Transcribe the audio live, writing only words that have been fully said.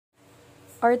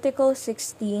Article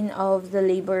 16 of the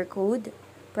Labor Code,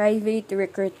 Private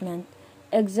Recruitment.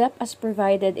 Except as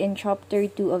provided in Chapter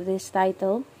 2 of this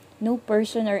title, no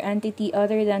person or entity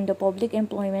other than the public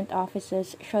employment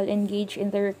offices shall engage in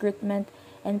the recruitment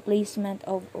and placement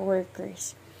of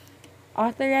workers.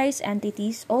 Authorized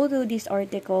entities, although this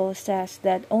article says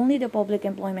that only the public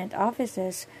employment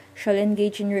offices shall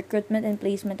engage in recruitment and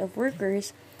placement of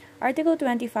workers, Article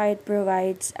 25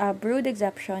 provides a broad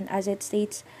exception as it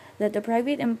states that the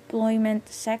private employment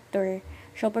sector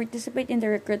shall participate in the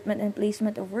recruitment and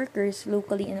placement of workers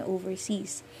locally and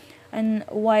overseas. And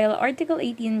while Article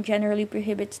 18 generally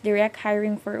prohibits direct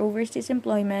hiring for overseas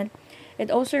employment, it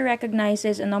also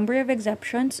recognizes a number of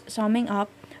exceptions. Summing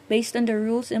up, based on the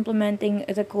rules implementing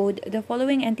the code, the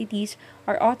following entities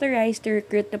are authorized to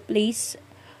recruit, place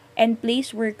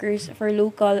workers for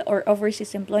local or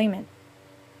overseas employment.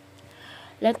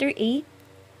 Letter A,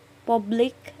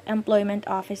 public employment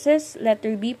offices.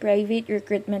 Letter B, private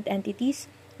recruitment entities.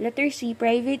 Letter C,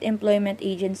 private employment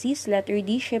agencies. Letter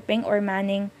D, shipping or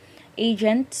manning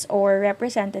agents or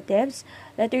representatives.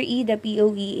 Letter E, the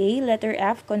POEA. Letter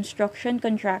F, construction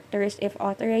contractors if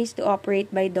authorized to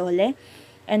operate by DOLE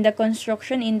and the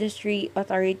Construction Industry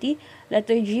Authority.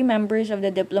 Letter G, members of the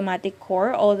Diplomatic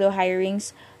Corps, although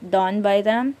hirings done by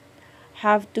them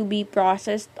have to be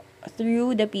processed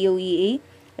through the POEA.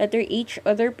 Letter H,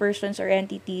 other persons or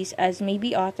entities as may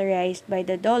be authorized by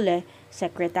the DOLE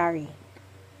Secretary.